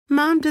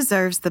Mom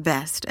deserves the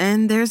best,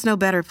 and there's no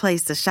better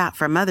place to shop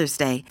for Mother's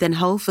Day than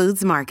Whole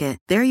Foods Market.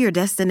 They're your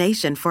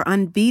destination for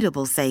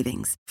unbeatable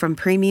savings, from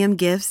premium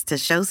gifts to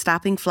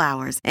show-stopping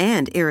flowers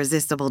and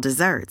irresistible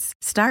desserts.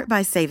 Start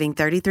by saving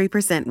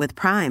 33% with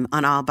Prime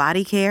on all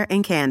body care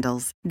and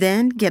candles.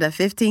 Then get a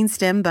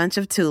 15-stem bunch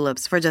of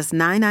tulips for just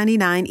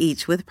 $9.99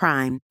 each with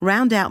Prime.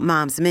 Round out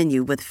Mom's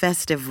menu with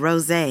festive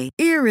rosé,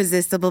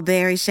 irresistible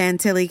berry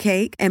chantilly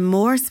cake, and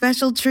more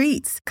special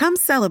treats. Come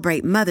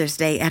celebrate Mother's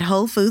Day at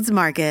Whole Foods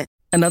Market.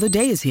 Another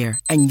day is here,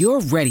 and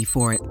you're ready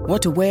for it.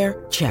 What to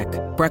wear? Check.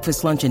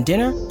 Breakfast, lunch, and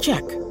dinner?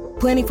 Check.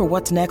 Planning for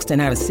what's next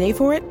and how to save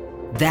for it?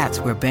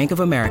 That's where Bank of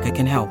America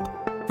can help.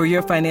 For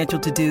your financial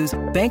to-dos,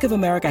 Bank of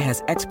America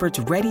has experts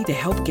ready to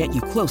help get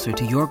you closer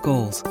to your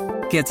goals.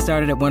 Get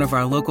started at one of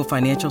our local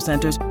financial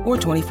centers or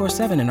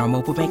 24/7 in our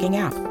mobile banking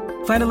app.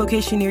 Find a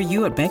location near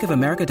you at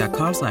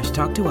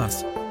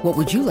bankofamerica.com/talktous. What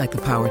would you like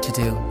the power to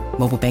do?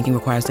 Mobile banking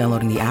requires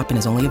downloading the app and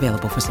is only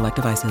available for select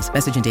devices.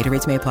 Message and data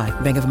rates may apply.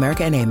 Bank of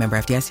America N.A., member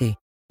FDIC.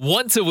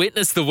 Want to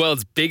witness the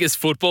world's biggest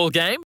football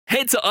game?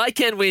 Head to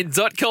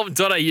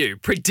iCanWin.com.au,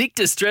 predict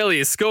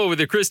Australia's score with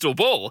a crystal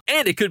ball,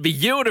 and it could be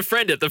you and a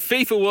friend at the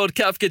FIFA World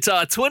Cup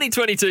Qatar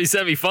 2022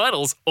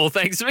 semi-finals, all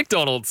thanks to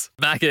McDonald's.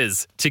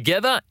 Maccas,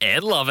 together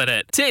and loving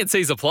it.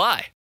 TNCs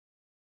apply.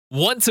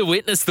 Want to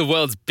witness the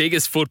world's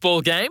biggest football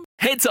game?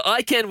 Head to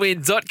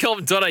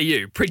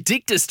iCanWin.com.au,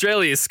 predict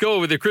Australia's score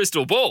with a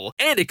crystal ball,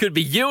 and it could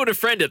be you and a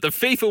friend at the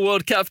FIFA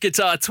World Cup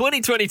Qatar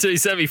 2022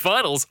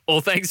 semi-finals,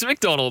 all thanks to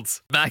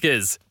McDonald's.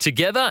 Maccas,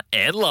 together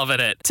and loving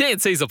it.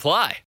 TNCs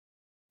apply.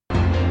 In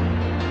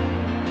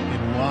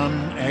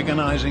one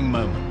agonising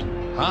moment,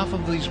 half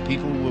of these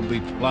people will be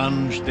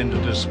plunged into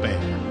despair,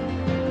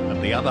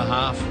 and the other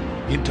half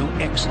into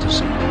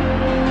ecstasy.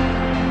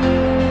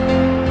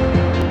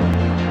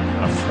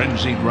 A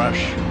frenzied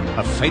rush,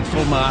 a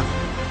fateful mark,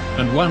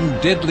 and one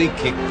deadly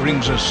kick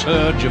brings a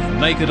surge of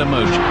naked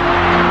emotion.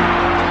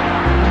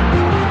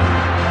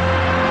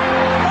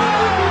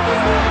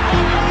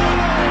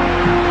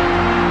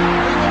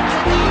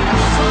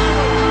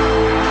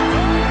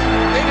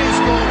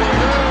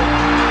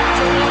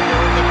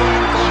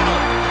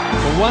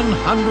 For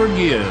 100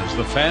 years,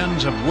 the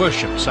fans have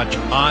worshipped such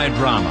high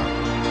drama.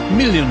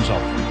 Millions of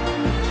them,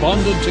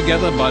 bonded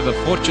together by the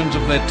fortunes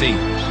of their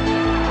teams,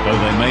 though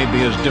they may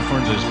be as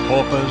different as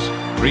paupers,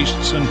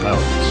 priests and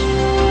poets.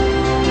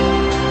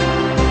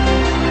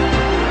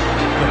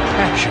 The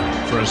passion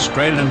for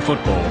Australian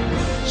football,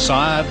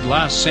 sired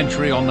last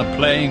century on the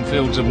playing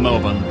fields of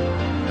Melbourne,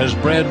 has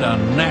bred a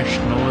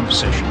national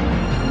obsession,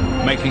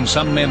 making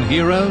some men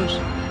heroes,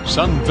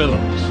 some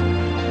villains,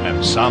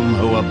 and some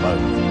who are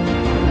both.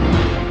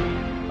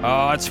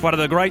 Oh, it's one of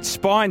the great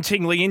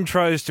spine-tingling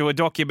intros to a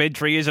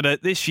documentary, isn't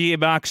it? This year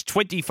marks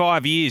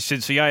 25 years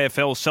since the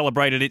AFL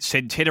celebrated its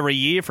centenary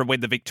year from when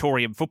the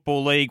Victorian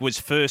Football League was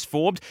first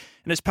formed.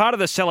 And as part of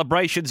the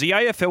celebrations, the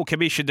AFL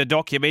commissioned a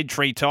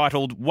documentary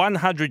titled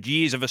 100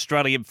 Years of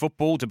Australian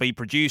Football to be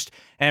produced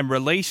and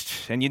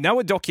released. And you know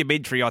a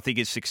documentary, I think,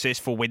 is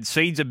successful when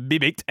scenes are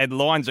mimicked and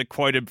lines are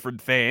quoted from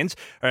fans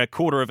a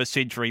quarter of a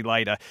century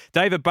later.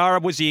 David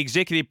Barham was the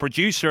executive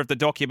producer of the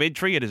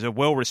documentary and is a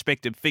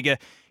well-respected figure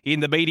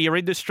in the media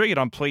industry, and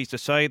I'm pleased to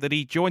say that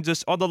he joins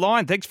us on the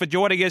line. Thanks for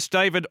joining us,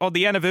 David, on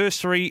the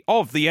anniversary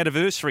of the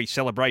anniversary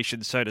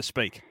celebration, so to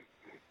speak.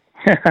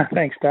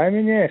 Thanks,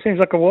 Damien. Yeah, seems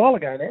like a while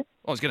ago now.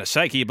 I was going to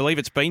say, can you believe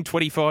it's been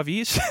 25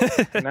 years?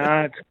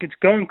 No, it's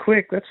gone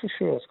quick, that's for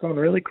sure. It's gone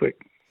really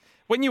quick.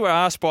 When you were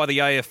asked by the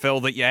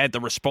AFL that you had the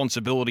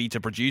responsibility to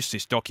produce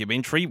this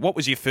documentary, what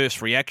was your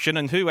first reaction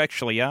and who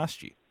actually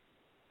asked you?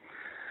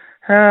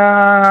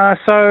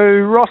 So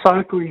Ross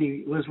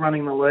Oakley was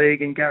running the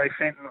league and Gary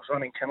Fenton was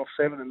running Channel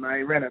 7, and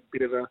they ran a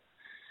bit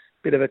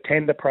of a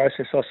tender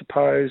process, I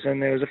suppose,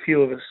 and there was a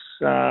few of us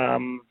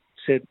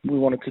said we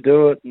wanted to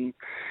do it.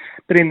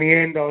 But in the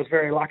end, I was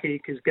very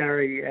lucky because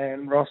Gary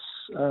and Ross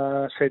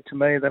said to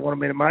me they wanted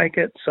me to make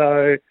it.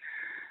 So,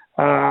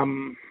 I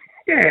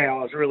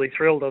was really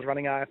thrilled. I was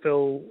running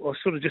AFL. I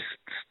sort of just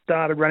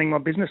started running my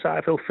business,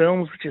 AFL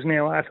Films, which is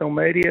now AFL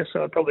Media.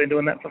 So I'd probably been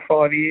doing that for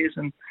 5 years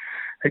and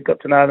had got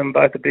to know them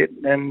both a bit.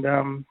 And,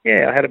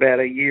 I had about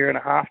a year and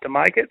a half to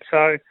make it. So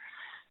I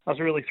was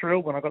really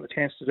thrilled when I got the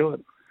chance to do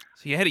it.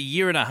 So you had a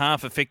year and a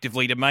half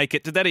effectively to make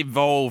it. Did that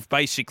involve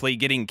basically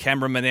getting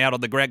cameramen out on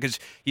the ground? Because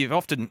you've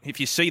often, if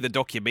you see the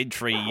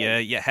documentary,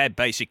 you had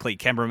basically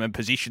cameramen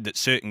positioned at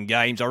certain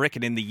games. I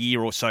reckon in the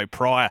year or so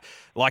prior,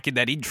 like in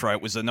that intro,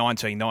 it was the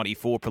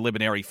 1994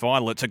 preliminary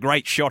final. It's a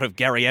great shot of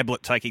Gary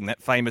Ablett taking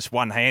that famous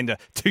one-hander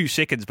 2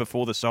 seconds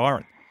before the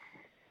siren.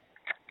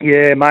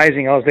 Yeah,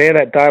 amazing. I was there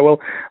that day. Well,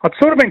 I'd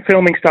sort of been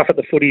filming stuff at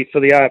the footy for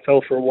the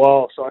AFL for a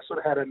while, so I sort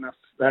of had enough.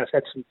 Had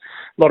a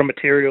lot of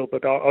material,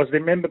 but I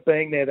remember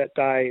being there that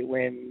day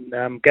when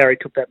Gary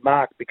took that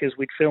mark because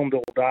we'd filmed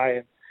all day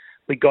and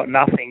we got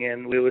nothing,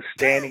 and we were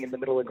standing in the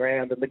middle of the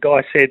ground. And the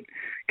guy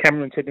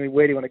cameraman said to me,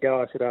 "Where do you want to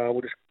go?" I said,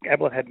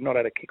 Ablett had not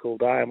had a kick all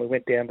day, and we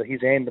went down to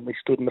his end and we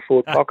stood in the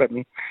forward pocket,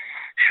 and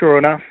sure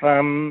enough,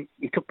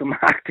 he took the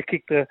mark to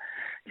kick the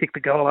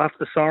goal after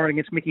the siren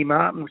against Mickey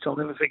Martin, which I'll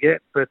never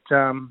forget. But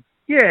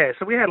Yeah,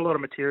 so we had a lot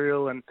of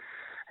material, and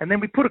then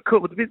we put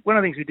one of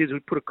the things we did is we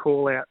put a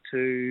call out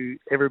to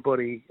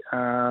everybody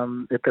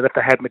that if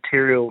they had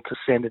material to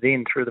send it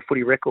in through the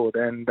Footy Record,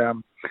 and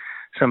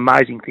some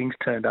amazing things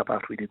turned up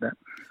after we did that.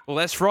 Well,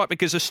 that's right,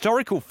 because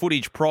historical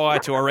footage prior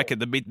to, I reckon,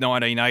 the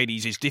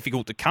mid-1980s is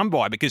difficult to come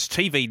by because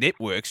TV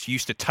networks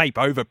used to tape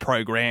over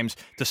programs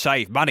to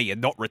save money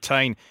and not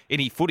retain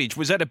any footage.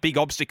 Was that a big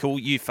obstacle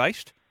you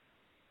faced?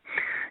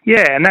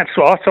 Yeah, and that's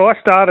why. So I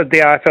started the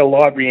AFL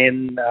Library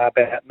in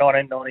about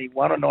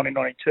 1991 or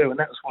 1992, and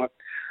that was what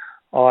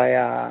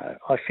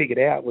I figured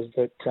out was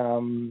that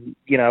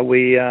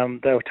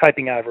they were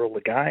taping over all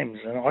the games,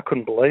 and I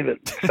couldn't believe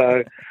it.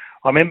 So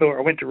I remember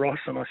I went to Ross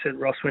and I said,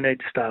 Ross, we need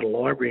to start a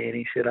library, and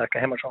he said, okay,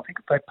 how much? I think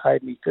they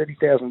paid me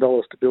 $30,000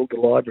 to build the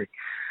library,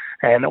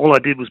 and all I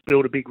did was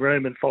build a big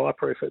room and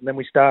fireproof it, and then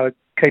we started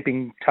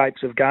keeping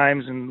tapes of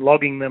games and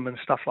logging them and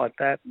stuff like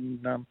that.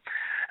 And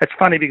it's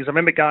funny because I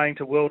remember going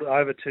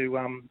over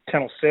to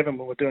Channel 7 when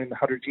we were doing the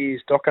 100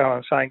 Years doco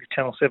and saying to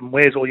Channel 7,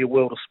 where's all your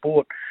World of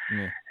Sport?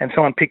 Yeah. And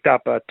someone picked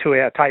up a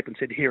 2-hour tape and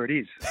said, here it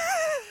is.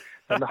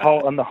 and the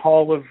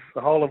whole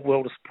of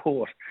World of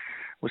Sport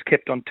was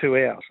kept on 2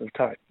 hours of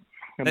tape.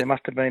 And there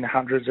must have been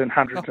hundreds and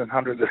hundreds and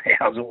hundreds of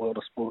hours of World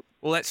of Sport.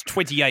 Well, that's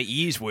 28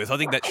 years worth. I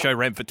think that show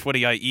ran for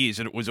 28 years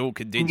and it was all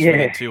condensed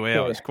in 2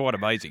 hours. Yeah. Quite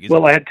amazing, isn't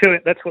it? Well,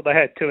 that's what they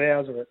had, 2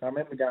 hours of it. I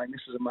remember going,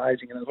 this is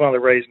amazing. And it was one of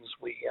the reasons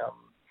we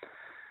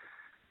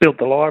built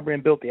the library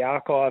and built the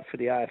archive for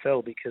the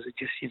AFL, because you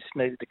just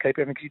needed to keep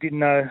everything because you didn't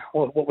know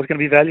what was going to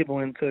be valuable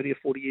in 30 or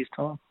 40 years'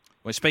 time.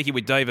 We're speaking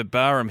with David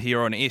Barham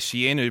here on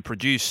SEN, who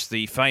produced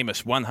the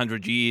famous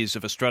 100 Years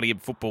of Australian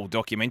Football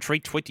documentary,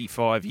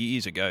 25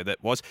 years ago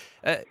that was.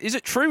 Is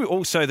it true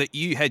also that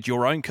you had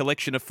your own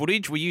collection of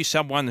footage? Were you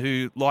someone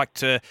who liked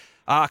to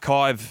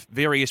archive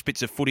various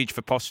bits of footage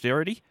for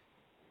posterity?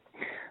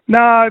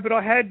 No, but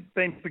I had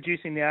been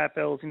producing the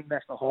AFL's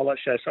International Highlight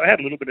Show, so I had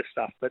a little bit of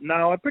stuff. But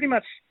no,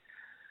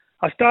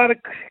 I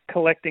started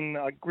collecting,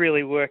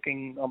 really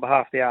working on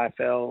behalf of the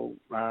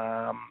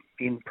AFL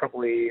in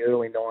probably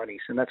early 90s,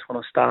 and that's when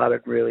I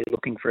started really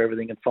looking for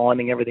everything and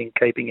finding everything,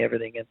 keeping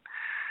everything,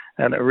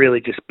 and it really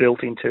just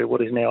built into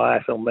what is now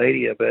AFL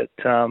Media. But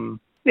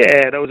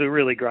that was a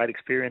really great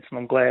experience, and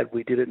I'm glad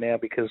we did it now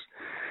because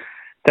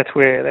that's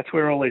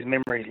where all these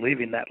memories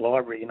live, in that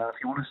library. You know, if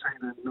you want to say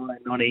the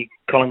 1990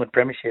 Collingwood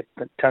Premiership,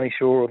 that Tony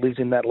Shaw lives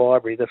in that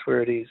library, that's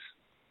where it is.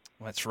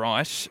 That's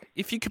right.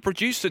 If you could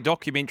produce the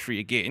documentary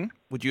again,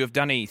 would you have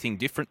done anything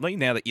differently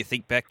now that you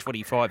think back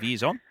 25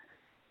 years on?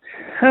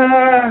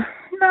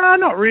 No,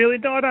 not really.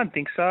 No, I don't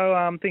think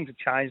so. Things have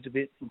changed a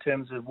bit in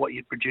terms of what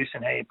you produce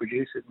and how you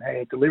produce it and how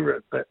you deliver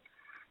it. But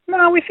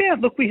no, we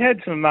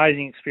had some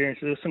amazing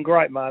experiences. There were some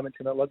great moments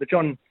in it. Like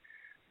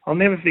I'll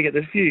never forget,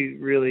 there's a few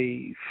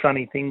really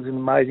funny things and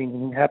amazing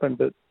things happened,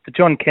 but the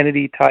John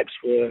Kennedy tapes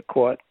were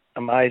quite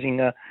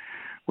amazing.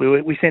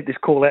 We sent this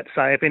call out to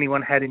say if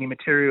anyone had any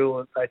material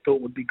that they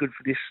thought would be good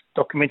for this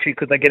documentary,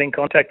 could they get in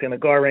contact? And a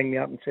guy rang me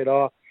up and said,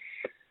 I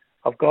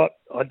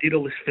did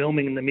all this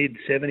filming in the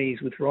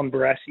mid-70s with Ron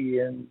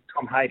Barassi and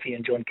Tom Hafey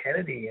and John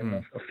Kennedy, and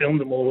I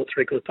filmed them all at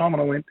 3/4 time.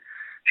 And I went,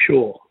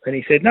 sure. And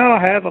he said, no, I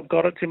have. I've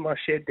got it. It's in my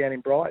shed down in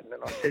Brighton.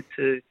 And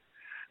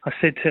I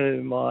said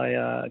to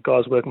my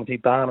guys working with me,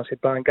 Barn, I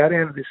said, Barn, go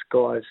down to this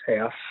guy's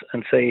house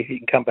and see if he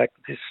can come back.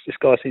 This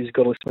guy says he's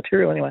got all this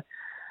material anyway.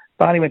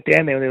 Barney went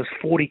down there and there was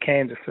 40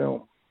 cans of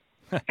film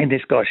in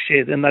this guy's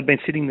shed, and they'd been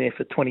sitting there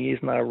for 20 years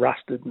and they were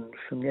rusted.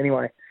 And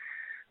anyway,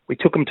 we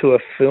took them to a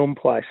film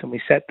place and we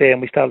sat there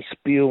and we started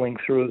spooling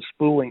through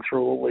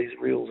all these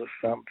reels of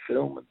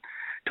film. And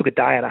it took a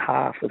day and a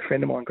half with a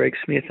friend of mine, Greg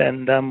Smith,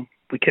 and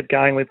we kept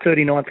going with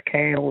 39th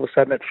can. All of a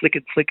sudden it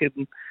flickered,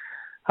 and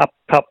up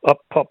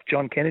popped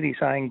John Kennedy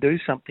saying, do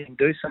something.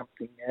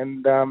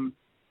 And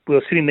we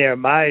were sitting there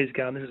amazed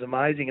going, this is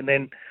amazing. And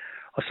then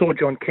I saw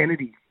John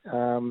Kennedy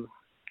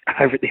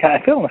over at the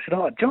AFL, and I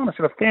said, John, I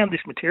found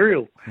this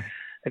material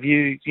of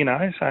you,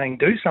 saying,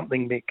 do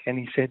something, Mick. And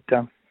he said,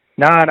 no,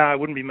 it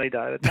wouldn't be me,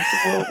 David. I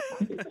said, well,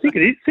 I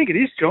think it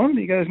is, John.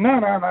 He goes, no,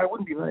 it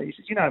wouldn't be me. He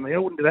said, you know me, I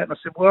wouldn't do that. And I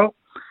said, well,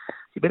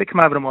 you better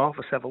come over to my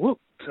office, have a look.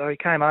 So he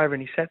came over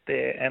and he sat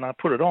there, and I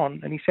put it on,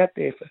 and he sat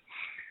there for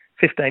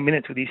 15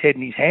 minutes with his head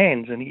in his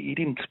hands, and he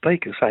didn't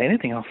speak or say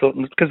anything. I thought,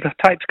 because the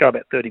tapes go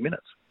about 30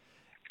 minutes.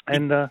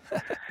 And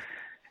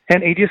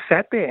and he just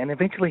sat there, and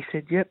eventually he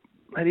said, yep,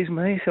 that is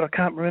me. He said, I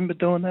can't remember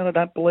doing that. I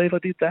don't believe I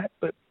did that,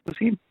 but it was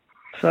him.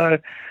 So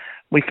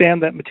we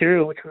found that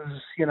material, which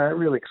was,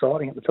 really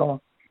exciting at the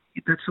time.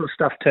 That sort of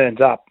stuff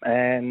turns up,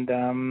 and,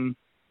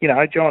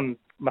 John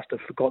must have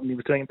forgotten he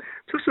was doing it.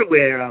 It's also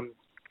where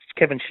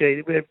Kevin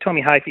Sheedy, where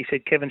Tommy Hafey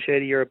said, Kevin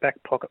Sheedy, you're a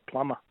back pocket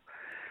plumber.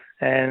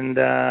 And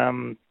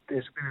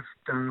there's a bit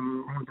of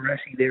Ron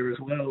Barassi there as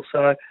well.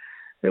 So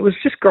it was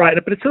just great,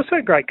 but it's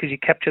also great because you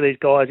capture these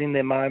guys in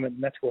their moment,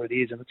 and that's what it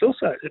is. And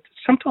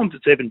sometimes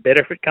it's even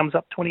better if it comes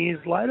up 20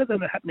 years later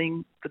than it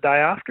happening the day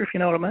after, if you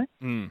know what I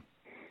mean.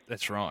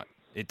 That's right.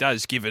 It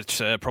does give it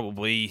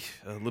probably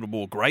a little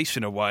more grace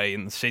in a way,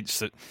 in the sense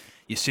that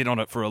you sit on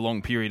it for a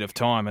long period of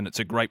time, and it's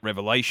a great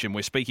revelation.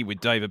 We're speaking with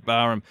David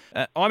Barham.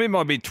 I'm in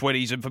my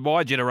mid-20s, and for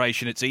my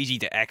generation, it's easy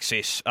to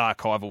access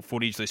archival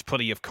footage. There's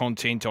plenty of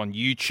content on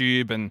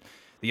YouTube and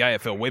the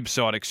AFL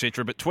website,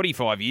 etc. But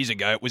 25 years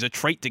ago, it was a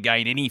treat to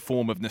gain any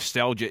form of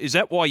nostalgia. Is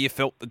that why you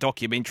felt the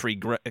documentary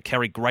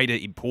carried greater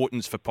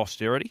importance for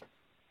posterity?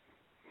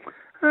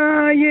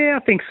 Yeah,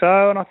 I think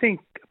so. And I think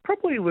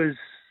probably was...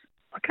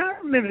 I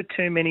can't remember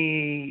too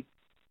many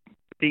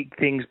big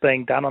things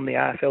being done on the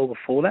AFL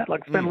before that.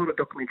 Like, there's been a lot of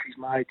documentaries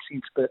made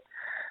since, but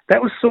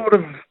that was sort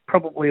of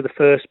probably the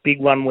first big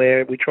one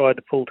where we tried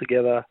to pull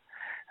together.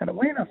 And I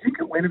think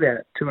it went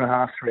about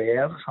 2.5, 3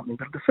 hours or something.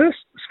 But it's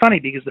funny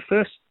because the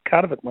first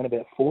cut of it went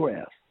about 4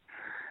 hours.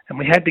 And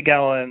we had to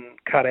go and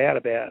cut out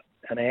about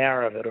an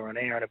hour of it, or an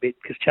hour and a bit,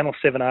 because Channel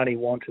 7 only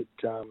wanted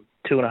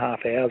 2.5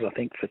 hours, I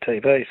think, for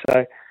TV. So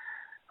I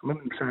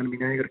remember them saying to me,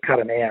 no, you've got to cut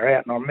an hour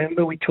out. And I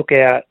remember we took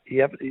out,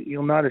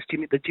 you'll notice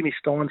the Jimmy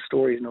Stein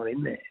story is not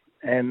in there.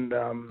 And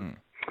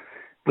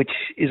which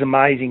is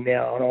amazing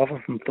now. And I've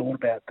often thought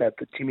about that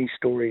Jimmy's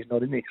story is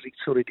not in there because he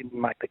sort of didn't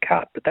make the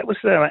cut. But that was,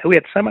 we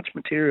had so much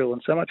material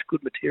and so much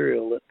good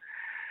material that,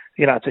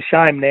 it's a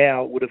shame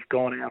now it would have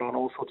gone out on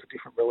all sorts of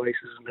different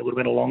releases, and there would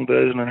have been a long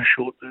version and a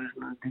short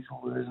version and a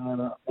digital version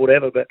and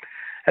whatever. But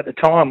at the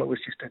time, it was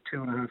just a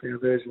 2.5 hour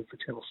version for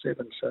Channel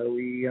 7. So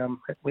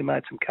we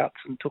made some cuts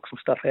and took some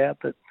stuff out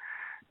that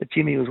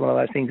Jimmy was one of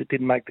those things that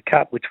didn't make the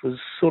cut, which was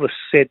sort of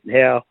said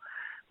how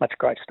much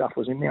great stuff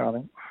was in there, I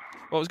think.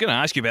 Well, I was going to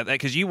ask you about that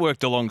because you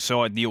worked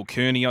alongside Neil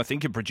Kearney, I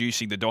think, in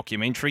producing the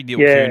documentary. Neil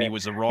Kearney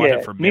was the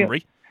writer from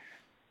memory.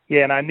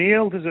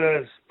 Neil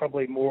deserves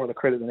probably more of the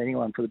credit than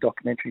anyone for the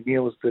documentary.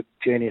 Neil was the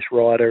genius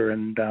writer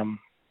and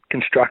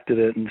constructed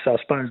it, and so I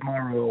suppose my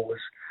role was...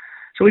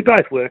 So we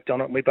both worked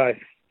on it, and we both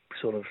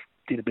sort of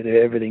did a bit of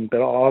everything,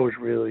 but I was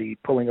really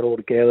pulling it all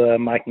together,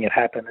 making it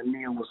happen, and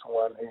Neil was the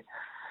one who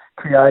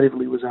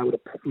creatively was able to,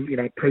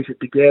 piece it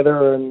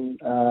together and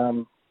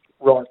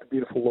write the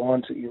beautiful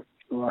lines that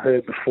I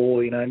heard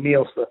before.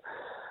 Neil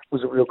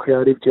was a real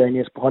creative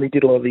genius behind. He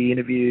did a lot of the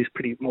interviews,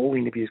 all the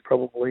interviews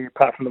probably,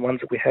 apart from the ones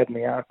that we had in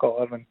the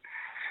archive. And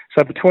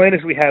so between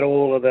us, we had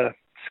all of the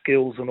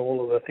skills and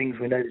all of the things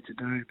we needed to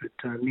do,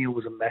 but Neil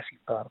was a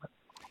massive part of it.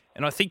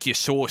 And I think you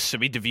saw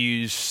some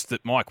interviews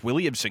that Mike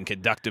Williamson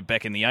conducted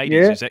back in the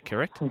 80s, is that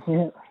correct?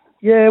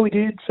 Yeah, we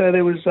did. So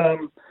there was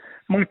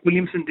Mike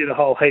Williamson did a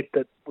whole heap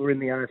that were in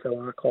the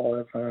AFL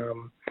archive.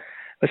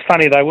 It's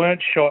funny, they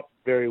weren't shot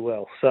very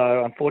well.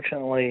 So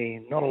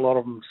unfortunately, not a lot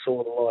of them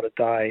saw the light of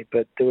day,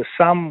 but there were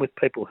some with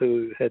people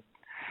who had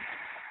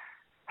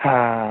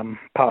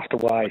passed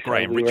away, so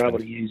we were able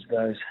to use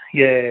those.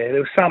 Yeah, there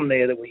were some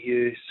there that we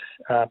used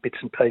bits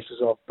and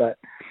pieces of, but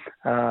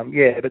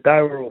but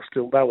they were all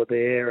they were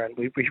there, and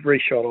we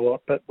reshot a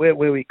lot. But where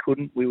we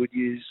couldn't, we would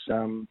use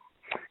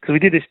because we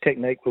did this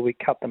technique where we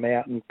cut them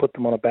out and put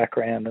them on a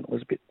background, and it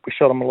was we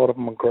shot a lot of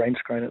them on green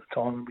screen at the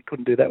time, and we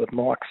couldn't do that with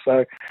mics,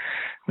 so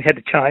we had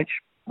to change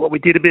what we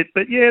did a bit.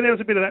 But yeah, there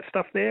was a bit of that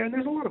stuff there, and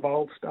there's a lot of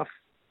old stuff.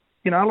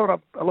 A lot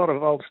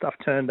of old stuff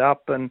turned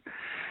up, and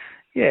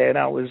it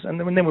was. And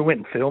then we went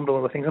and filmed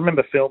all the things. I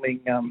remember filming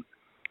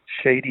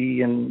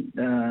Sheedy and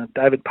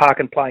David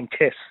Parkin playing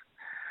chess.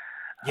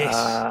 Yes.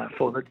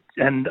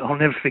 And I'll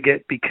never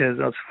forget because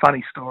it was a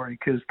funny story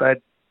because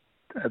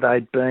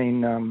they'd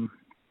been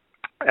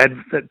had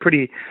a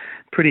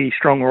pretty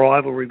strong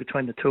rivalry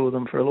between the two of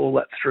them for all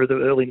that through the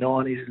early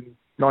 90s and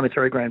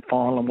 93 grand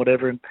final and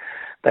whatever. And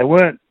they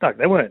weren't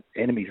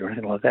enemies or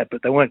anything like that,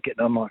 but they weren't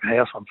getting on like a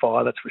house on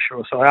fire, that's for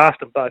sure. So I asked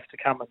them both to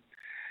come and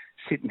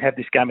sit and have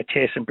this game of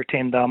chess and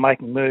pretend they were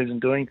making moves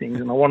and doing things,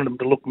 and I wanted them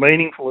to look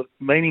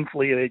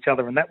meaningfully at each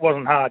other, and that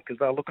wasn't hard because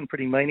they were looking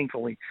pretty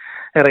meaningfully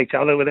at each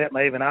other without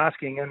me even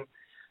asking.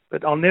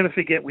 But I'll never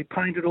forget, we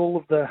painted all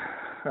of the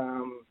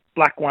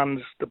black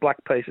ones, the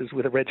black pieces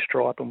with a red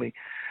stripe, and we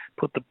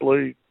put the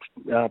blue,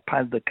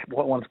 painted the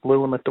white ones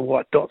blue and left the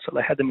white dots, so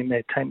they had them in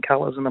their team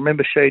colours. And I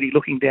remember Sheedy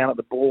looking down at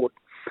the board,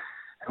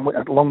 and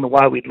along the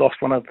way we'd lost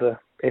one of the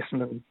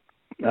Essendon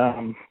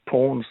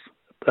pawns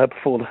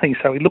before the thing,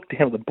 so he looked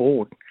down at the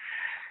board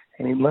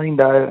and he leaned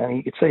over, and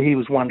you could see he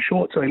was one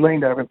short, so he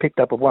leaned over and picked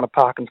up one of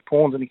Parkin's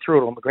pawns and he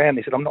threw it on the ground.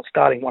 He said, "I'm not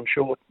starting one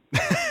short."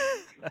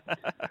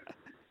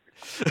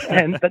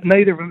 But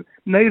neither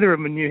of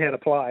them knew how to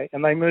play,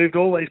 and they moved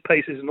all these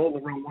pieces in all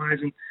the wrong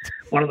ways. And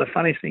one of the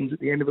funniest things at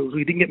the end of it was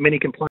we didn't get many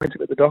complaints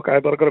about the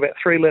doco, but I got about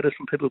 3 letters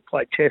from people who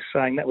played chess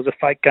saying that was a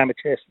fake game of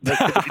chess. They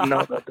didn't know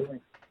what they were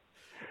doing.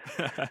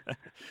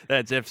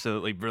 That's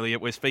absolutely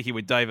brilliant. We're speaking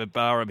with David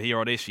Barham here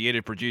on SEN,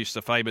 who produced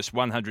the famous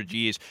 100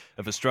 Years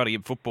of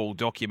Australian Football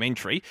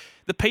documentary.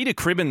 The Peter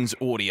Crimmins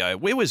audio,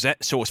 where was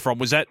that sourced from?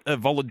 Was that a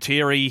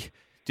voluntary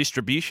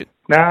distribution?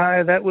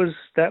 No, that was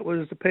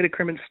the Peter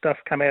Crimmins stuff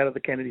come out of the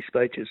Kennedy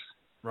speeches.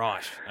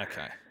 Right,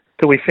 okay.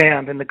 That we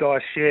found in the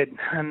guy's shed.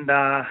 And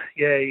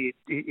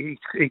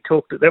he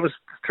talked, it was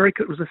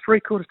a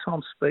three-quarter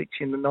time speech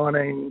in the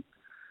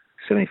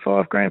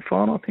 1975 grand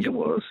final, I think it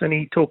was. And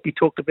he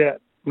talked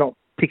about not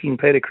picking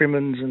Peter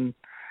Crimmins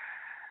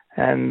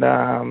And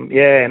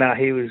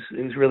he was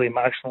really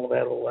emotional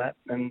about all that.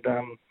 And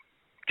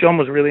John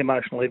was really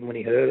emotional even when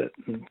he heard it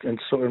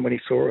and when he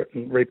saw it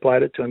and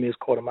replayed it to him. He was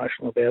quite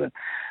emotional about it.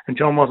 And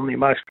John wasn't the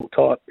emotional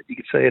type, but you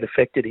could see it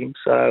affected him.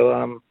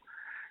 So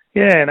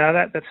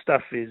that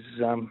stuff is.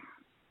 And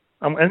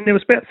there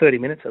was about 30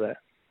 minutes of that.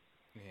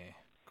 Yeah,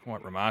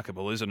 quite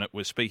remarkable, isn't it?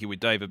 We're speaking with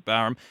David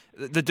Barham.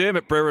 The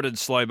Dermot Brereton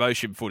slow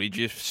motion footage.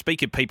 You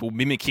speak of people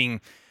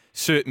mimicking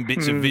certain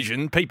bits of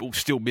vision. People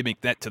still mimic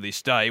that to this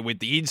day with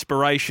the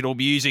inspirational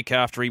music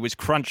after he was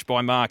crunched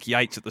by Mark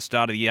Yates at the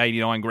start of the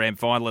 89 grand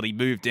final and he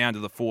moved down to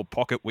the forward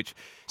pocket, which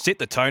set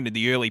the tone in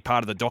the early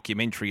part of the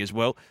documentary as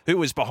well. Who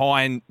was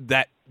behind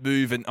that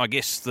move and I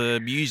guess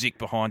the music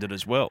behind it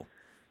as well?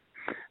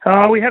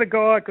 We had a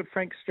guy called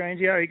Frank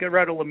Strangio. He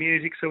wrote all the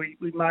music, so we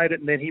made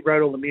it, and then he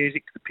wrote all the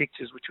music to the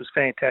pictures, which was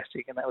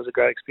fantastic, and that was a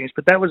great experience.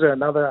 But that was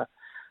another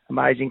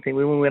amazing thing.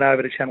 We went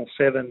over to Channel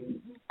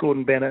 7,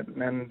 Gordon Bennett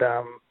and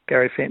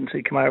Gary Fenton, so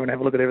you come over and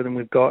have a look at everything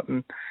we've got.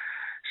 And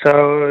it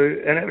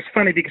was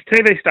funny because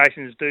TV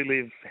stations do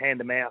live hand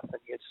to mouth,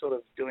 and you're sort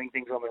of doing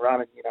things on the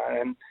run,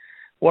 and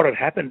what had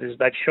happened is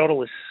they'd shot all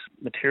this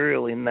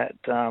material in that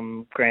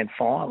grand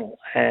final.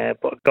 A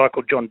guy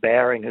called John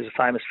Bowring, who's a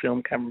famous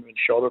film cameraman,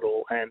 shot it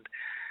all, and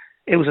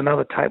it was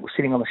another tape was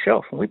sitting on the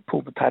shelf, and we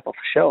pulled the tape off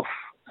the shelf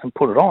and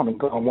put it on and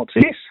gone, what's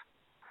this?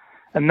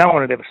 And no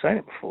one had ever seen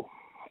it before.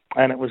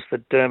 And it was the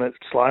Dermot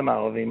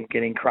slow-mo of him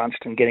getting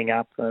crunched and getting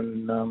up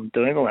and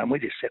doing all that. And we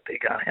just sat there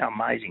going, how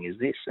amazing is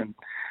this? And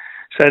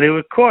so there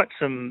were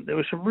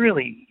some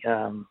really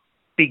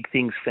big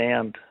things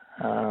found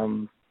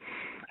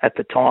at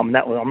the time. And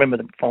I remember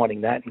them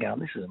finding that and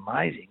going, this is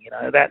amazing.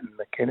 That and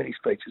the Kennedy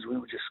speeches, we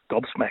were just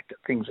gobsmacked at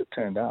things that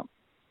turned up.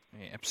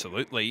 Yeah,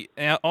 absolutely.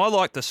 Now, I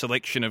like the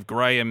selection of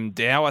Graham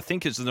Dow, I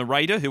think, as the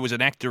narrator, who was an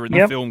actor in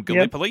the film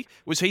Gallipoli.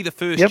 Was he the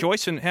first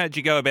choice, and how did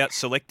you go about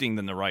selecting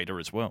the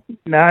narrator as well?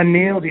 No,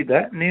 Neil did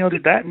that. Neil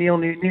checked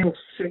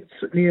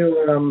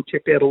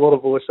out a lot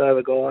of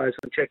voiceover guys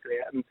and checked it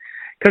out, and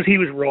because he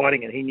was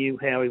writing it, he knew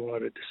how he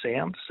wanted it to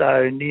sound.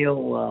 So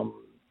Neil was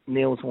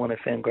the one who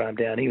found Graham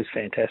Dow, and he was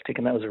fantastic,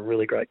 and that was a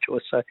really great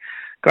choice. So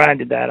Graham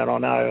did that, and I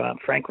know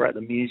Frank wrote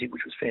the music,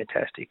 which was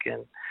fantastic,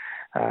 and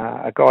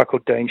a guy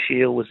called Dean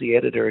Shield was the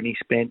editor, and he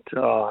spent,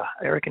 I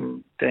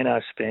reckon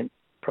Dino spent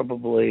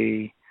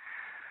probably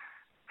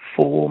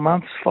 5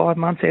 months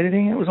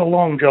editing. It was a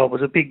long job.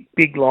 It was a big,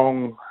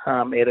 long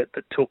edit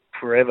that took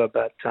forever,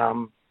 but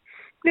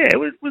it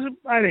was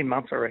 18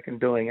 months, I reckon,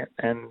 doing it,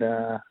 and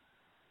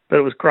but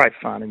it was great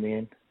fun in the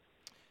end.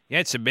 You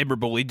had some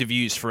memorable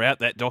interviews throughout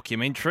that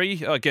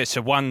documentary. I guess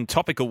one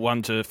topical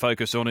one to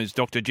focus on is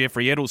Dr.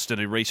 Jeffrey Edelston,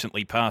 who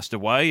recently passed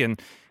away,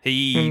 and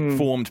he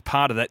formed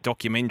part of that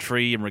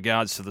documentary in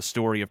regards to the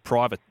story of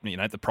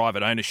the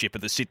private ownership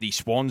of the Sydney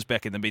Swans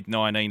back in the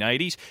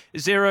mid-1980s.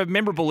 Is there a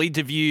memorable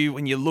interview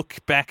when you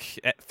look back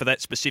for that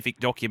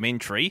specific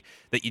documentary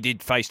that you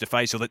did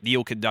face-to-face or that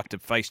Neil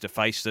conducted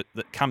face-to-face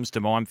that comes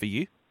to mind for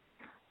you?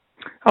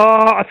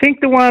 I think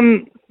the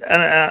one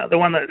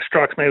that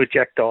strikes me was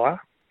Jack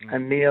Dyer.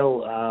 And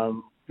Neil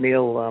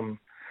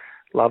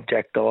loved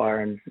Jack Dyer,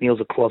 and Neil's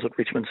a closet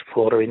Richmond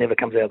supporter. He never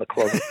comes out of the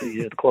closet.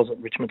 He's a closet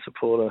Richmond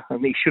supporter,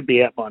 and he should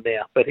be out by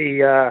now. But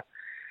he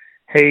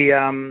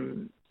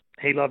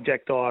loved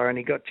Jack Dyer, and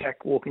he got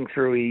Jack walking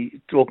through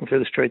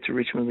the streets of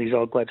Richmond with his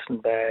old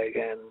Gladstone bag,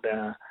 and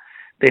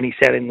then he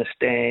sat in the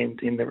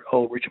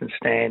old Richmond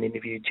stand,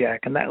 interviewed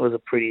Jack, and that was a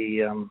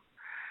pretty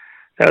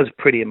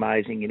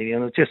amazing interview.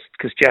 And it was just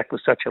because Jack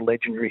was such a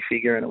legendary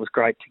figure, and it was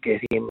great to get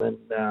him and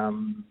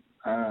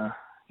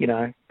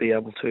be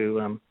able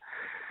to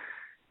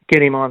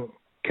get him on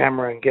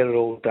camera and get it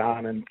all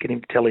done and get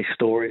him to tell his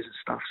stories and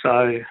stuff.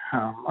 So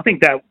I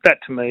think that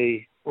to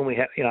me, when we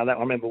had, I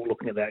remember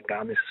looking at that and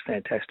going, this is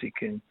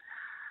fantastic. And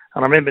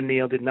I remember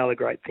Neil did another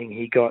great thing.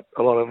 He got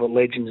a lot of the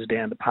legends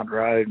down to Punt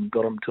Road and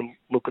got them to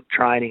look at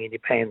training, and you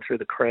pan through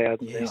the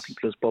crowd. And I think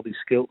it was Bobby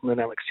Skilton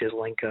and Alex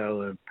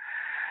Jeslenko, and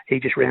he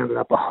just rounded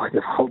up a whole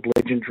of old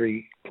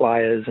legendary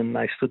players, and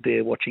they stood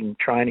there watching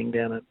training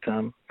down at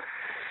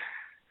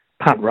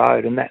Punt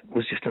Road, and that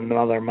was just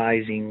another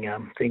amazing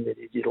thing that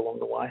he did along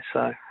the way.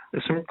 So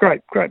there's some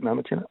great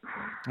moments in it.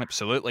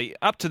 Absolutely.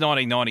 Up to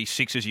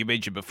 1996, as you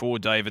mentioned before,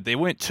 David, there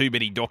weren't too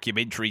many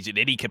documentaries in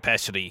any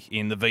capacity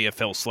in the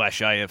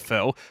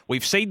VFL/AFL.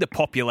 We've seen the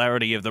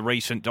popularity of the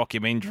recent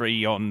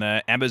documentary on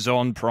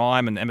Amazon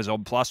Prime and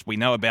Amazon Plus. We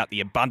know about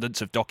the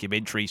abundance of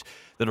documentaries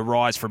that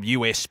arise from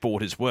US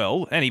sport as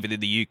well, and even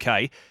in the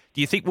UK. Do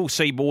you think we'll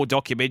see more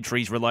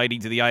documentaries relating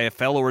to the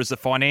AFL, or is the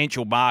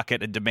financial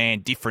market and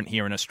demand different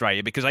here in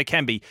Australia? Because they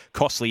can be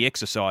costly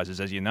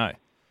exercises, as you know.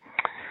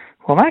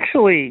 Well,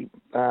 actually,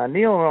 Neil and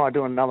I are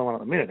doing another one at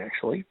the minute,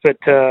 actually. But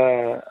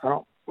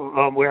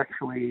we're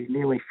actually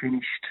nearly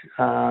finished.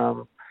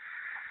 I'm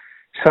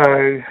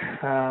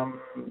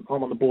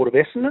on the board of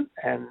Essendon,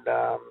 and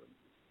a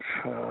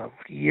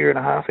year and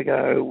a half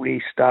ago,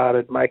 we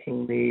started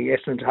making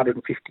Essendon's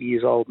 150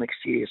 years old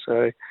next year.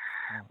 So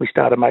we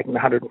started making the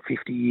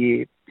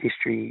 150-year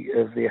history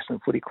of the Essendon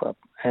Footy Club.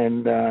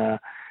 And Neil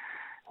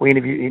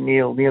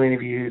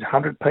interviewed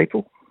 100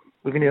 people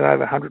we've interviewed over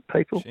 100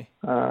 people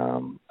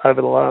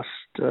over the last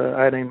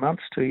 18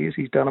 months, 2 years.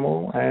 He's done them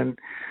all, and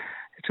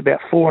it's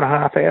about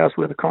 4.5 hours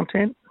worth of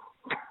content.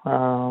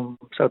 So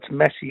it's a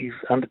massive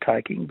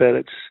undertaking, but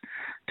it's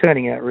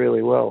turning out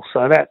really well.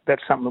 So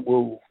that's something that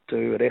we'll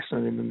do at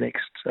Essendon in the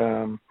next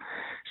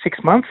 6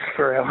 months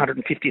for our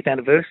 150th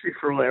anniversary.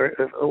 For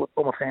all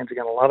my fans are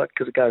going to love it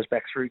because it goes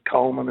back through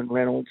Coleman and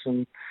Reynolds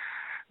and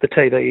the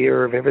TV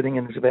era of everything,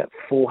 and there's about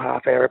 4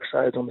 half-hour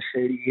episodes on the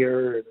Sheedy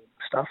era and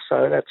stuff.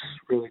 So that's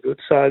really good.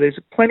 So there's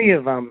plenty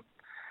of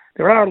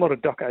there are a lot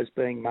of docos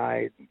being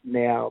made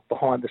now,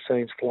 behind the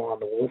scenes, fly on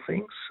the wall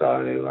things. So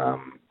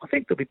I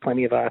think there'll be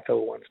plenty of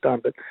AFL ones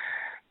done. But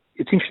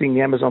it's interesting,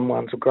 the Amazon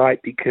ones are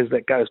great because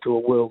that goes to a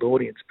world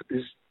audience. But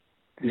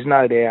there's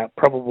no doubt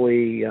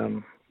probably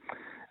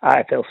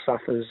AFL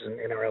suffers and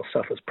NRL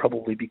suffers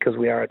probably because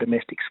we are a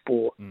domestic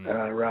sport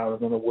rather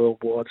than a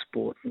worldwide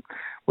sport,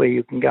 where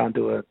you can go and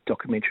do a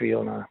documentary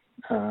on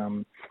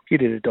you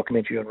did a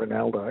documentary on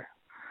Ronaldo.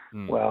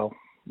 Well,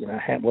 you know,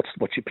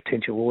 what's your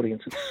potential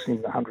audience? It's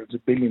in the hundreds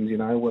of billions. You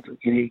know,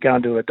 you go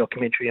and do a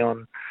documentary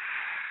on,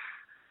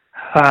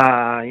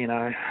 you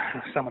know,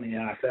 someone in the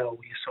AFL,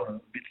 you're sort of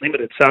a bit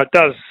limited. So it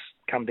does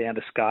come down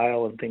to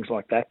scale and things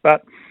like that.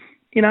 But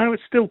you know,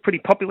 it's still pretty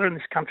popular in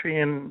this country,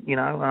 and you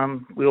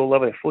know, we all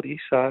love our footy.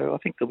 So I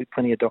think there'll be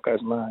plenty of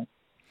docos made.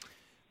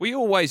 Were you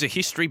always a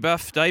history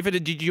buff, David?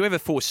 And did you ever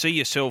foresee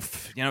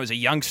yourself, you know, as a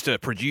youngster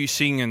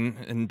producing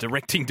and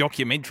directing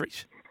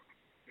documentaries?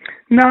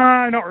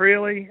 No, not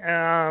really.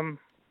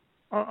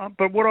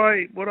 But what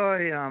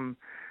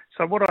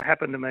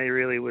happened to me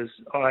really was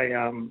I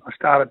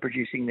started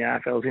producing the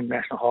AFL's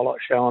International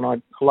Highlight Show, and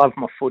I love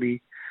my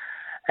footy,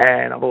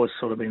 and I've always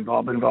sort of been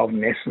involved in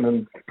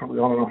Essendon, probably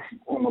on and off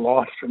all my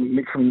life from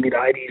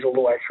mid-80s all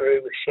the way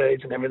through with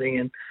Sheeds and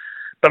everything.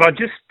 But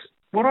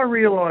what I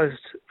realised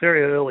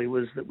very early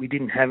was that we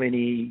didn't have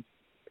any,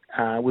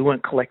 we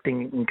weren't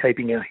collecting and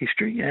keeping our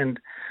history, and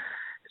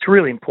it's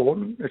really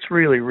important. It's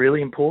really,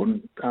 really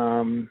important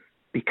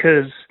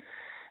because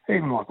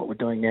even like what we're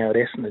doing now at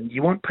Essendon,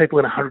 you want people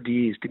in 100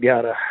 years to be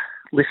able to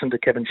listen to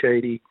Kevin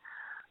Sheedy,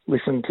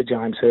 listen to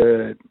James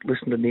Hird,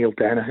 listen to Neil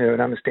Danaher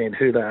and understand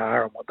who they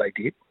are and what they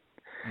did.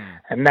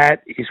 And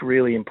that is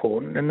really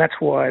important. And that's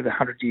why the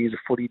 100 Years of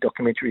Footy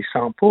documentary is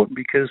so important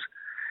because,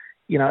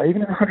 you know,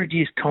 even in 100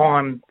 years'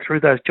 time,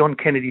 through those John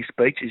Kennedy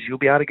speeches, you'll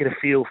be able to get a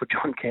feel for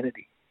John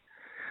Kennedy.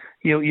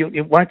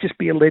 It won't just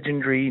be a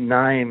legendary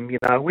name. You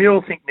know, we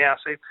all think now.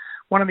 So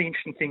one of the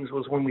interesting things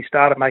was when we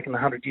started making the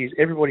 100 years,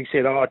 everybody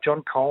said, "Oh,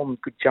 John Coleman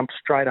could jump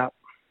straight up.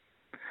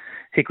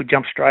 He could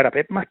jump straight up."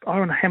 I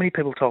don't know how many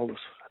people told us,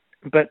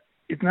 but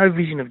there's no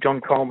vision of John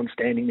Coleman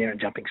standing there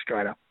and jumping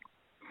straight up.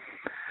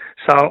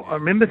 So I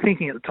remember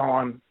thinking at the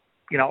time,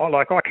 you know,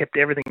 I kept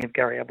everything of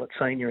Gary Ablett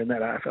Senior in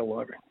that AFL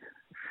library.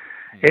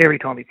 Every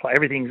time he played,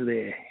 everything's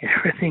there.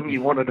 Everything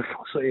you wanted to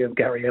see of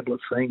Gary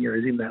Ablett Senior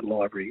is in that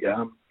library.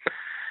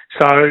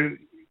 So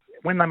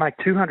when they make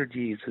 200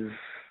 years of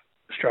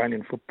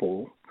Australian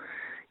football,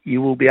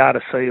 you will be able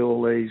to see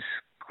all these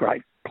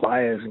great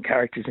players and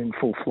characters in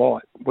full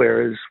flight.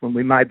 Whereas when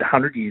we made the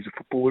 100 years of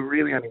football, we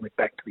really only went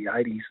back to the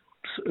 80s,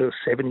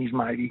 70s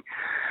maybe,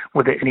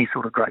 without any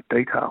sort of great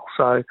detail.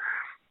 So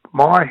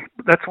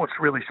that's what's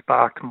really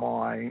sparked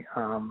my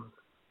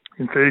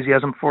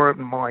enthusiasm for it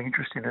and my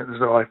interest in it, is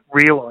that I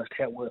realised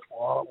how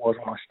worthwhile it was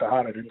when I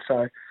started. And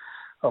so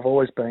I've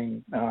always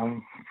been...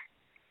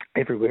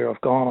 everywhere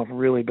I've gone, I've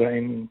really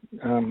been,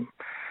 I've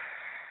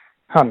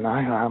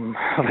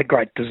a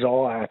great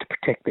desire to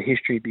protect the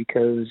history,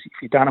 because if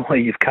you don't know where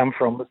you've come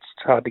from, it's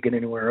hard to get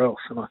anywhere else.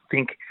 And I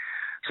think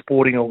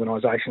sporting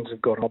organisations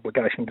have got an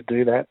obligation to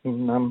do that.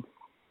 And,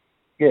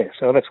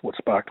 so that's what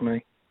sparked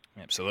me.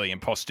 Absolutely,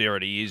 and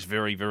posterity is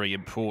very, very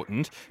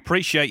important.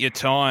 Appreciate your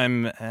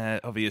time,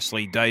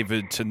 obviously,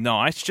 David,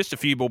 tonight. Just a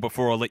few more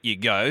before I let you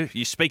go.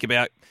 You speak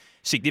about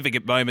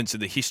significant moments in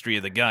the history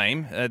of the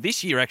game.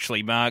 This year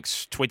actually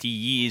marks 20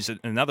 years,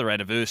 another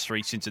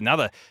anniversary since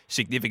another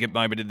significant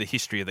moment in the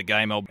history of the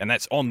game, and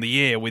that's on the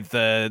air with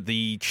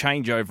the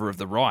changeover of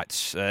the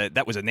rights.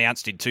 That was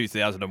announced in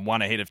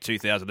 2001 ahead of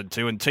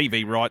 2002, and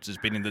TV rights has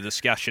been in the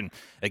discussion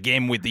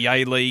again with the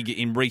A-League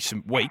in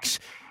recent weeks.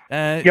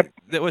 There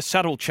were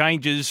subtle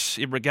changes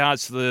in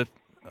regards to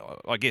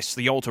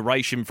the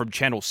alteration from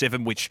Channel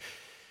 7, which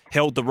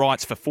held the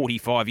rights for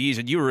 45 years,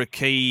 and you were a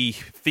key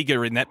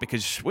figure in that,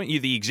 because weren't you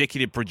the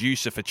executive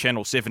producer for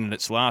Channel 7 in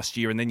its last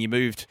year, and then you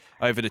moved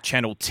over to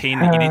Channel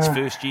 10 in its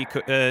first year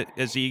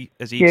as the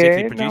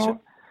executive producer?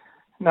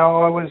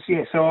 No, I was,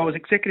 So I was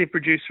executive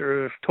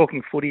producer of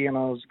Talking Footy, and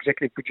I was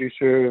executive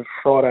producer of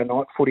Friday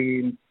Night Footy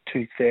in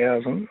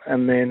 2000,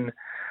 and then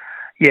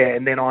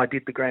I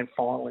did the grand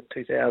final in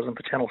 2000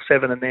 for Channel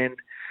 7, and then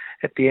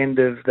at the end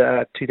of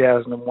the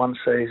 2001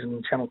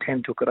 season, Channel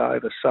 10 took it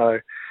over, so...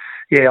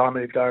 I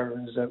moved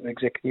over as an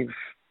executive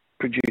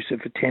producer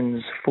for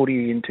 10's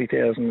Footy in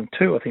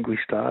 2002. I think we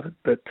started,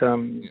 but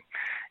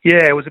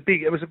it was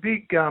big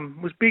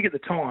at the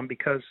time,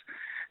 because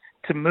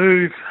to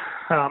move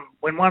I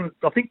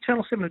think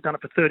Channel 7 had done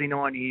it for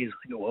 39 years. I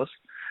think it was.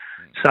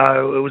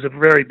 So it was a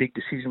very big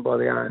decision by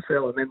the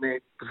AFL, and then there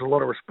was a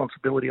lot of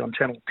responsibility on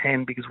Channel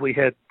 10 because we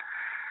had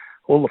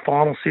all the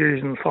final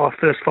series and the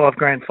first 5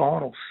 grand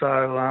finals. So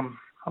I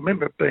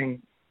remember it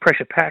being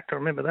pressure-packed. I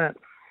remember that.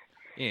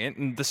 Yeah,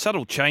 and the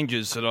subtle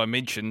changes that I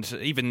mentioned,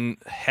 even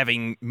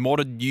having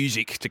modern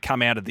music to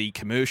come out of the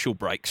commercial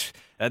breaks,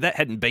 that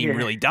hadn't been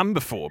really done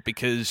before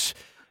because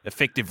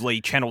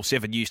effectively Channel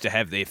 7 used to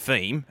have their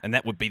theme and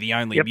that would be the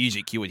only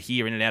music you would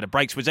hear in and out of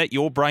breaks. Was that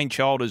your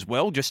brainchild as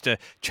well, just to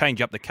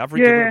change up the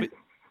coverage a little bit?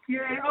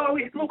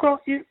 Yeah, look,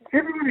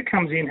 everyone who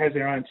comes in has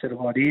their own set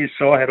of ideas.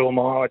 So I had all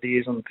my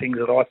ideas on things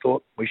that I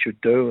thought we should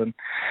do, and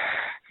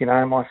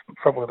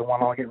probably the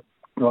one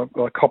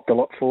I copped a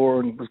lot for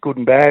and was good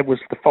and bad was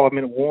the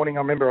 5-minute warning.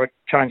 I remember I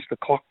changed the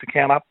clock to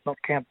count up, not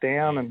count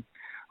down, and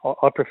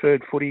I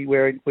preferred footy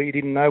where you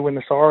didn't know when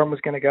the siren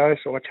was going to go,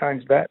 so I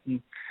changed that.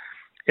 And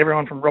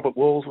everyone from Robert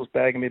Walls was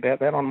bagging me about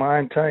that on my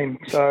own team.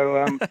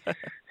 So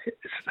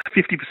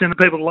 50% of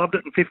people loved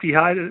it and 50%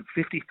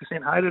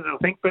 hated it, I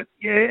think. But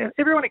yeah,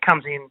 everyone who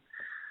comes in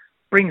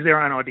brings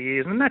their own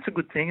ideas, and that's a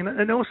good thing.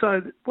 And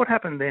also, what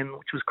happened then,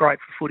 which was great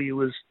for footy,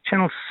 was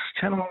Channel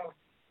 10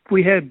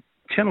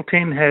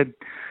 had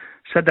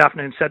Saturday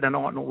afternoon, Saturday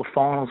night, and all the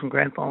finals and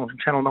grand finals, and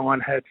Channel 9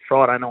 had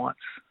Friday nights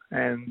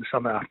and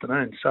Sunday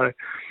afternoon. So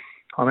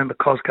I remember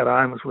Cos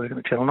Cardone was working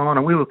at Channel 9,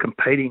 and we were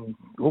competing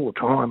all the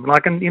time,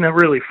 like in a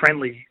really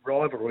friendly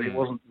rivalry. It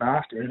wasn't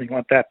nasty or anything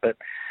like that, but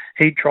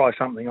he'd try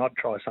something, I'd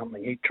try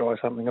something, he'd try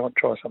something, I'd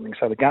try something.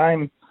 So the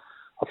game,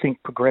 I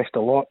think, progressed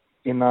a lot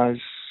in those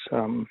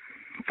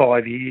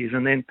 5 years.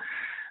 And then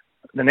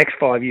the next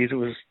 5 years, it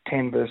was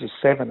 10 versus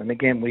 7. And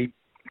again, we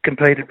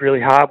competed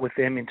really hard with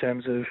them in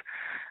terms of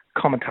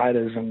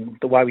commentators and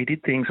the way we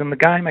did things. And the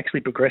game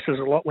actually progresses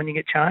a lot when you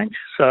get change.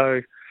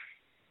 So,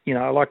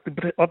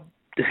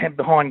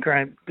 behind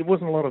ground, there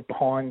wasn't a lot of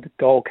behind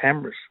goal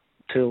cameras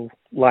till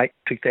late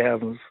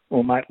 2000s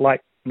or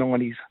late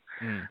 90s.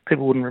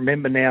 People wouldn't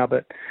remember now,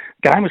 but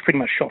game was pretty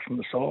much shot from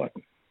the side.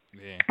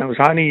 Yeah. It was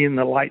only in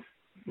the late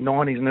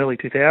 90s and early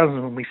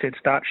 2000s when we said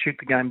shoot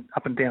the game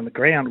up and down the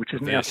ground, which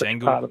is now such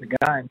part of the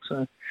game.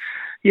 So,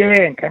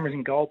 yeah, and cameras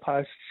in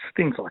goalposts,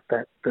 things like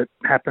that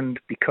happened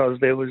because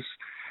there was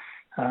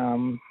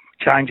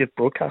change of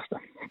broadcaster.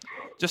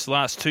 Just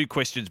last 2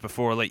 questions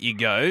before I let you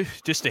go.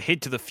 Just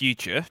ahead to the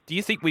future, do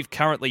you think we've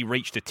currently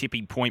reached a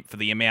tipping point for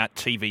the amount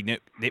TV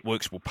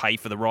networks will pay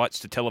for the rights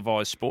to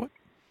televised sport?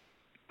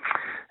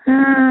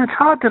 It's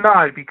hard to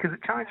know because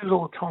it changes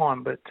all the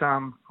time, but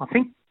I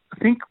think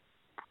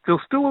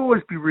there'll still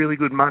always be really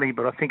good money,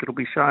 but I think it'll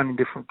be shown in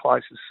different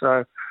places.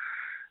 So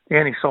the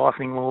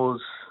anti-siphoning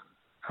laws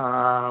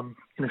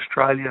in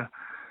Australia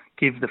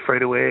give the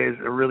free-to-airs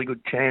a really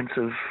good chance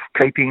of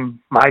keeping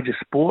major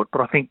sport,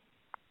 but I think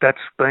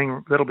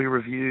that'll be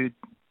reviewed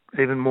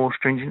even more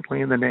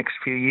stringently in the next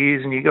few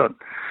years. And you got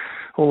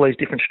all these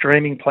different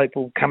streaming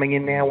people coming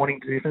in now wanting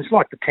to do things. It's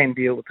like the 10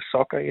 deal with the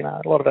soccer.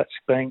 A lot of that's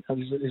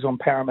is on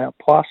Paramount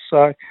Plus.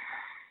 So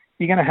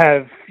you're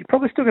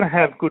probably still going to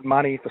have good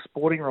money for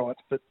sporting rights,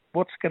 but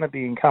what's going to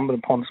be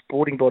incumbent upon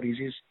sporting bodies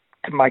is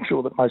to make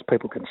sure that most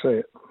people can see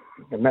it,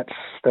 and that's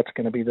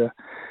going to be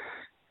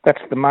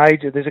that's the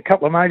major. There's a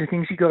couple of major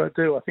things you've got to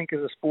do. I think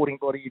as a sporting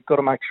body, you've got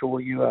to make sure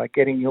you are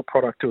getting your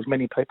product to as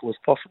many people as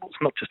possible.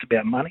 It's not just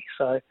about money.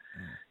 So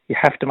you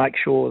have to make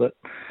sure that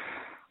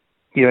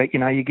you're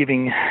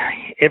giving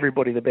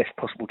everybody the best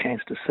possible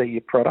chance to see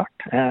your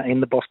product in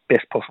the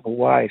best possible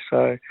way.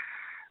 So,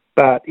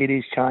 but it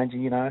is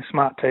changing.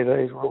 Smart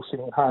TVs. We're all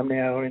sitting at home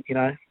now, and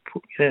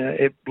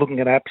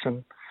looking at apps.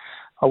 And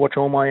I watch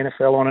all my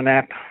NFL on an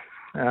app.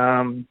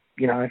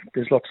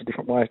 There's lots of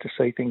different ways to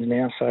see things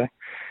now. So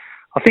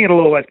I think it'll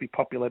always be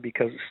popular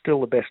because it's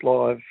still the best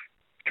live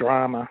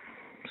drama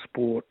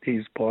sport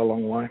is by a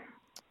long way.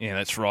 Yeah,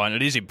 that's right. And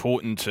it is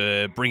important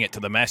to bring it to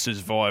the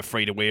masses via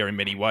free-to-air in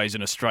many ways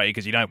in Australia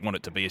because you don't want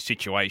it to be a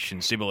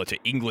situation similar to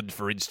England,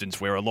 for instance,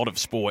 where a lot of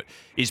sport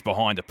is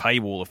behind a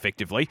paywall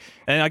effectively.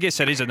 And I guess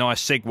that is a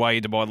nice segue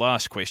into my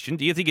last question.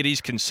 Do you think it is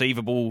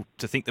conceivable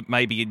to think that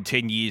maybe in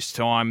 10 years'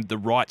 time the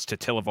rights to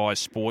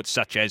televised sports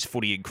such as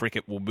footy and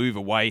cricket will move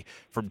away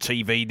from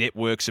TV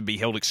networks and be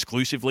held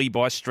exclusively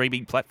by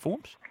streaming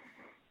platforms?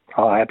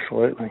 Oh,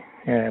 absolutely.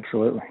 Yeah,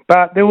 absolutely.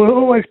 But there will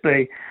always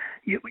be...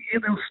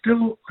 There'll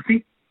still... I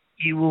think...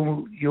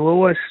 You'll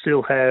always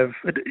still have...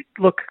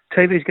 Look,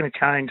 TV is going to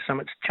change so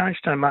much. It's changed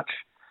so much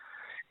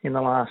in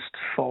the last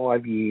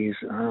 5 years.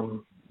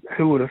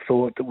 Who would have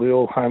thought that we're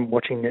all home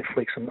watching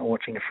Netflix and not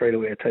watching a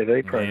free-to-air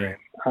TV program?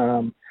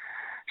 Yeah.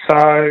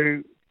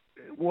 So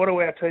what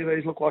do our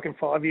TVs look like in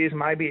 5 years?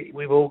 Maybe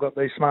we've all got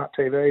these smart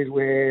TVs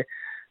where,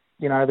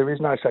 there is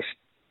no such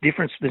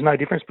difference. There's no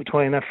difference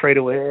between a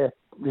free-to-air.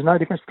 There's no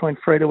difference between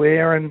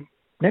free-to-air and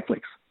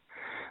Netflix.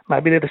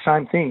 Maybe they're the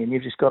same thing, and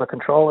you've just got a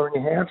controller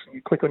in your house, and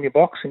you click on your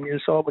box, and you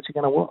decide what you're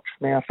going to watch.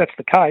 Now, if that's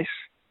the case,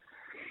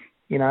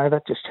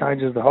 that just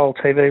changes the whole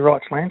TV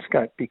rights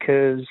landscape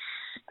because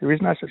there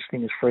is no such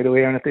thing as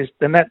free-to-air. And if there's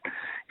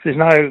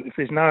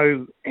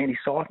no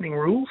anti-siphoning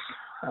rules,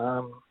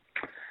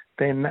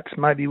 then that's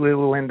maybe where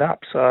we'll end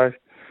up. So,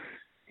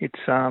 It's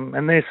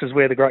and this is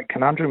where the great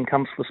conundrum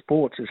comes for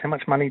sports: is how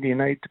much money do you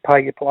need to pay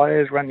your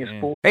players, run your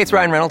sport? Hey, it's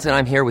Ryan Reynolds, and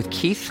I'm here with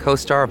Keith,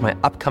 co-star of my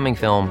upcoming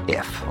film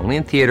If, only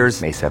in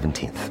theaters May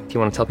 17th. Do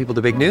you want to tell people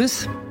the big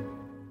news?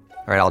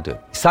 All right, I'll do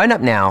it. Sign up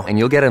now and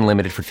you'll get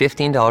unlimited for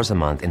 $15 a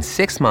month and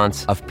 6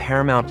 months of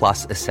Paramount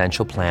Plus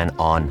Essential Plan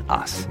on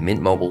us.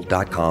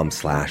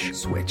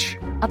 MintMobile.com/switch.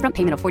 Upfront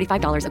payment of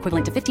 $45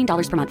 equivalent to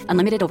 $15 per month.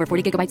 Unlimited over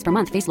 40 gigabytes per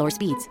month. Face lower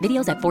speeds.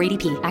 Videos at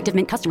 480p. Active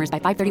Mint customers by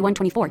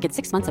 531.24 get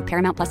 6 months of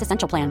Paramount Plus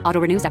Essential Plan.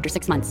 Auto renews after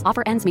 6 months.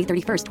 Offer ends May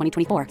 31st,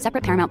 2024.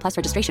 Separate Paramount Plus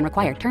registration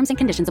required. Terms and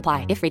conditions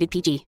apply if rated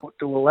PG. What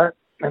do all that?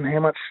 And how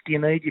much do you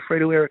need your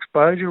free-to-air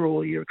exposure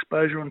or your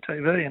exposure on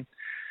TV? And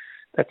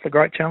that's the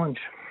great challenge.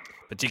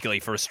 Particularly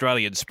for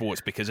Australian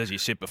sports, because as you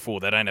said before,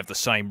 they don't have the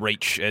same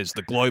reach as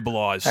the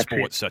globalised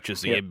sports such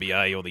as the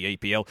NBA or the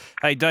EPL.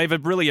 Hey,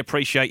 David, really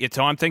appreciate your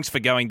time. Thanks for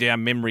going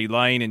down memory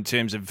lane in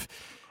terms of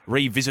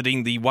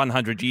revisiting the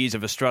 100 Years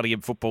of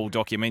Australian Football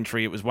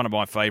documentary. It was one of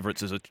my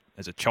favourites as a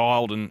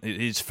child, and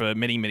it is for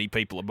many, many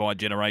people of my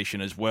generation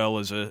as well,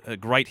 as a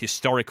great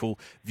historical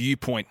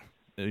viewpoint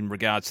in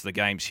regards to the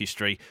game's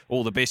history.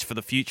 All the best for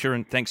the future,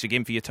 and thanks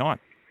again for your time.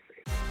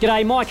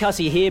 G'day, Mike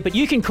Hussey here, but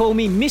you can call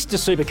me Mr.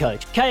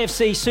 Supercoach.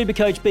 KFC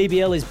Supercoach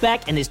BBL is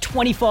back and there's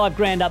 25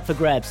 grand up for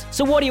grabs.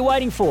 So what are you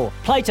waiting for?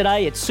 Play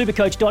today at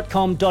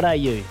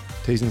supercoach.com.au.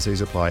 T's and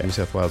C's apply. New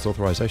South Wales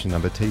authorisation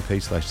number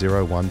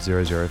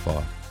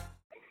TP/01005.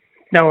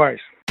 No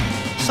worries.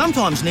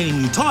 Sometimes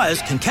needing new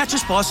tyres can catch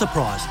us by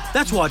surprise.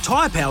 That's why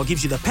Tyre Power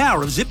gives you the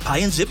power of Zip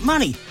Pay and Zip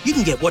Money. You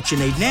can get what you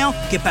need now,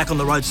 get back on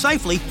the road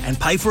safely and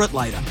pay for it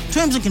later.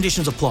 Terms and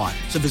conditions apply.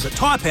 So visit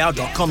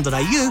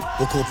tyrepower.com.au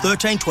or call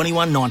 13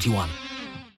 21 91.